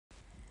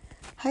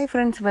Hi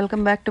friends,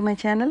 welcome back to my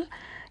channel.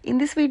 In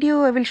this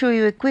video I will show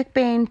you a quick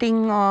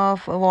painting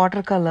of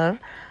watercolor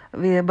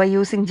by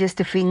using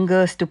just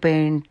fingers to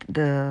paint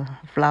the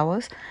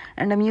flowers,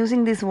 and I'm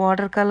using this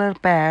watercolor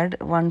pad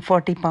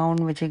 140 pound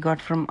which I got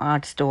from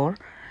art store,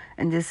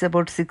 and this is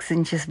about 6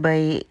 inches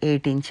by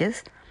 8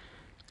 inches.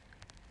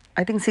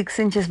 I think 6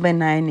 inches by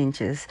 9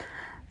 inches.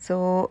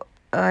 So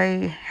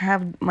I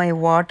have my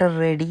water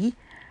ready,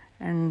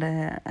 and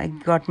I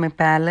got my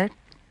palette,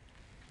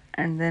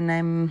 and then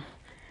I'm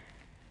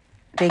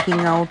taking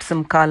out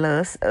some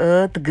colors: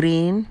 earth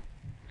green,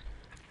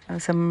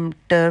 some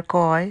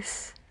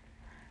turquoise,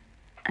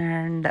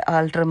 and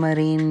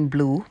ultramarine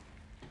blue.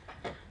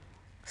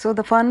 So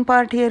the fun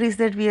part here is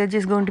that we are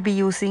just going to be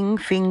using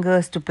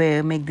fingers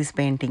to make this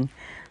painting,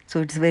 so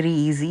it's very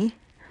easy.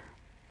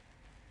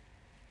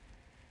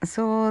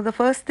 So the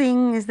first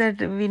thing is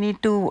that we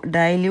need to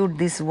dilute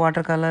these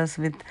watercolors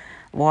with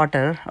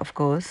water, of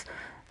course,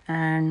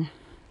 and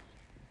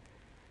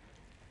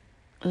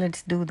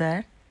let's do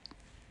that.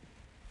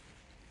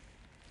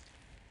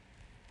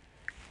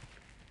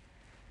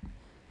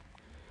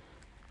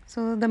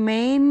 So the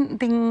main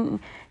thing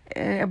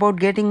about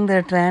getting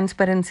the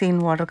transparency in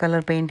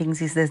watercolor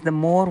paintings is that the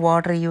more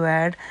water you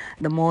add,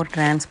 the more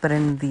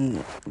transparent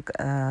the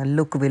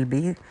look will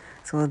be.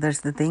 So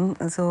that's the thing.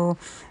 So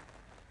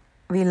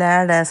we'll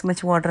add as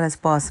much water as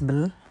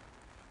possible.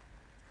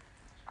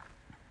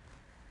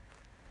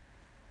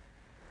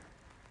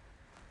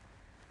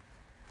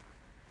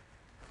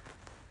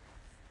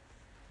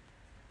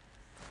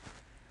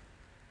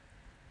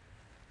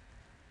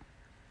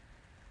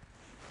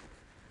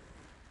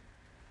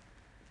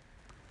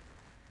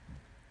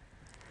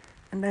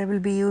 And I will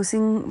be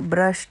using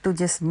brush to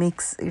just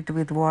mix it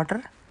with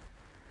water.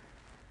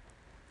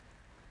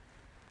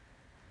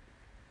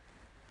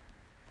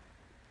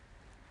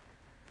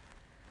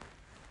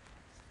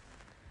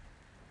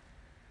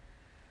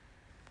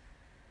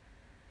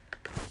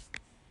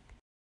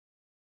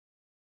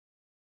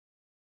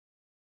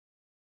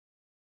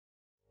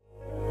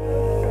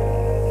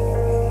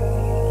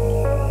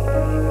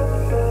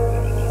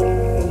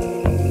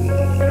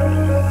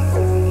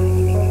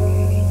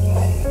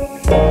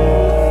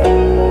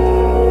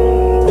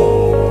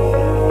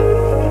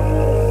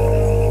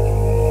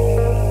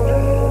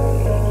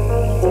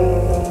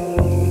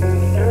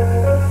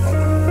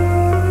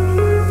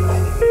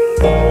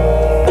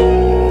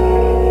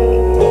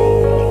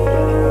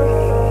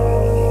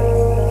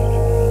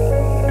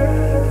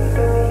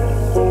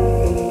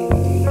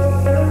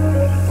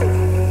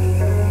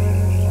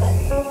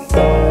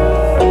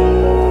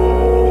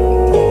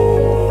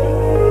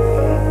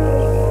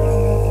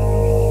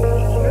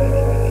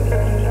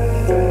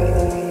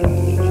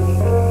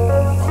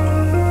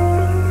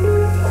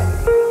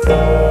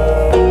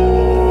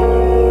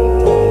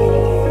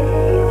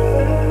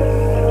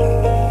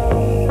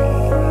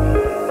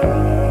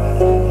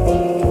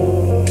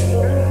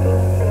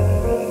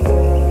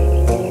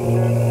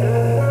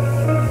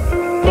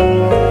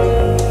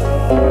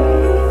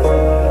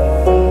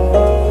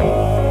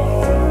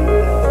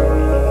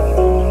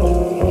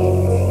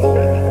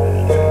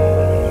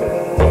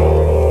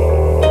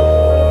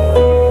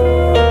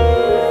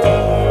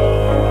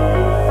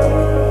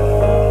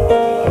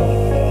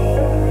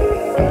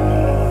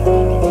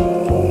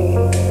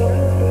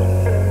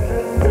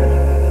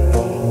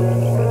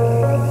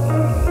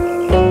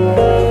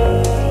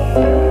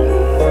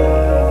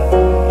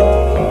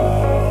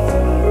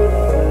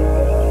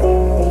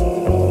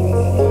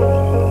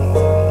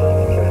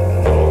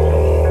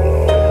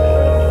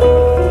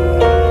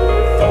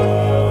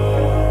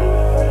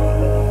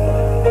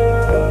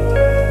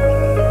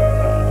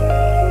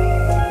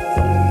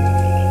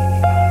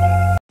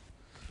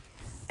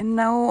 And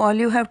now all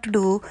you have to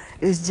do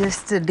is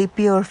just dip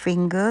your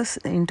fingers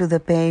into the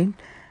paint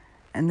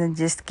and then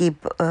just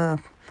keep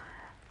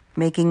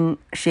making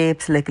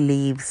shapes like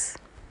leaves.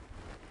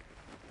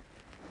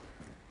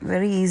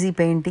 Very easy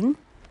painting.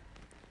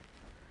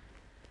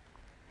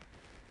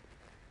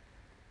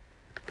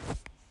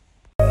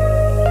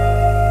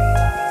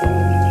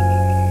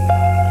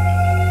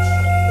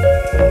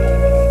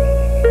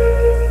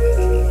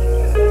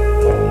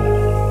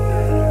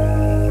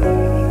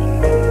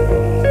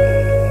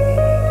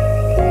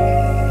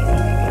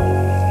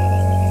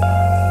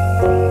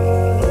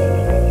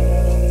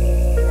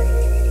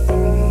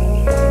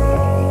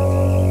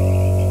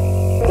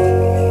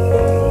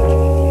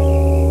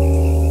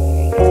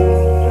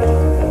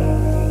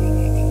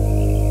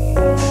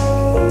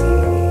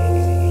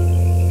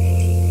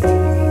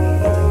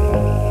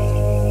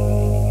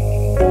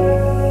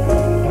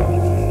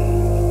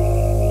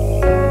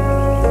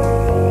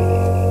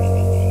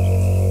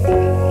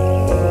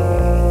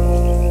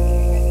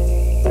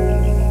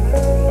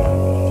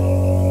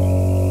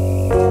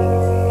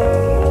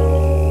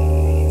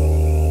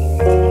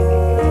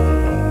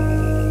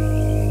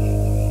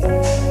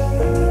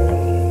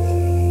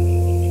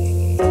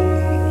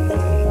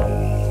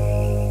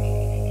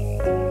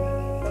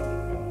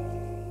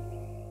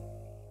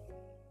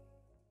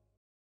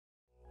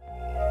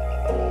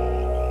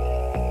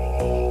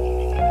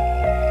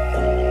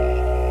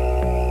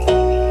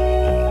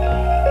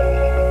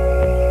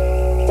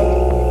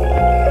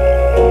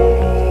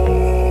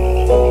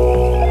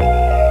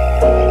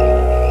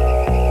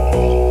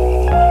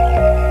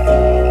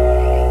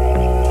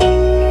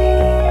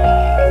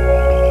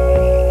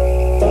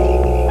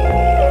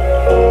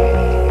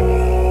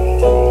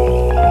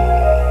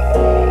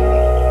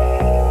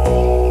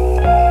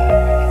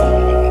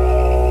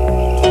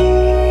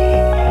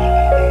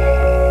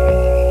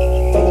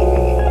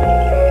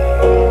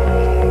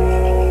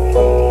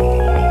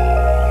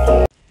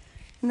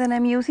 then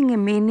I'm using a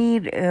mini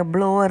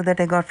blower that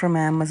I got from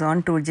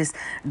Amazon to just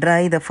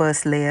dry the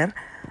first layer.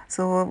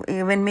 So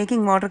when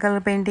making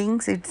watercolor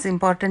paintings, it's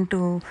important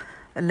to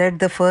let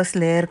the first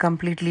layer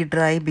completely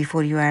dry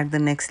before you add the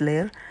next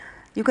layer.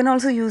 You can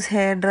also use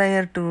hair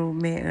dryer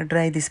to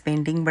dry this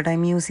painting, but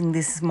I'm using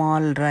this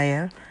small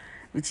dryer,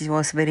 which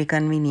was very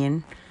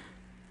convenient.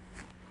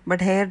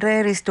 But hair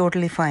dryer is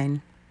totally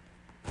fine.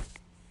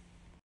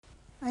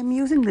 I'm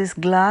using this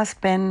glass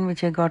pen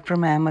which I got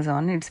from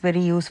Amazon. It's very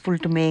useful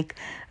to make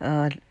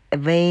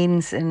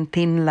veins and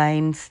thin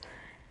lines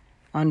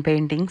on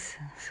paintings.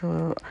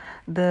 So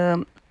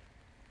the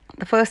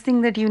first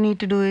thing that you need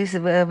to do is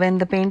when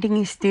the painting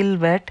is still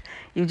wet,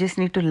 you just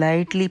need to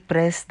lightly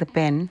press the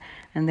pen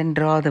and then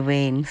draw the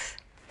veins.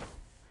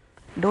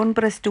 Don't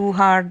press too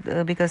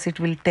hard because it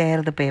will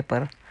tear the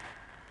paper.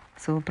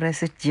 So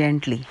press it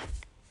gently.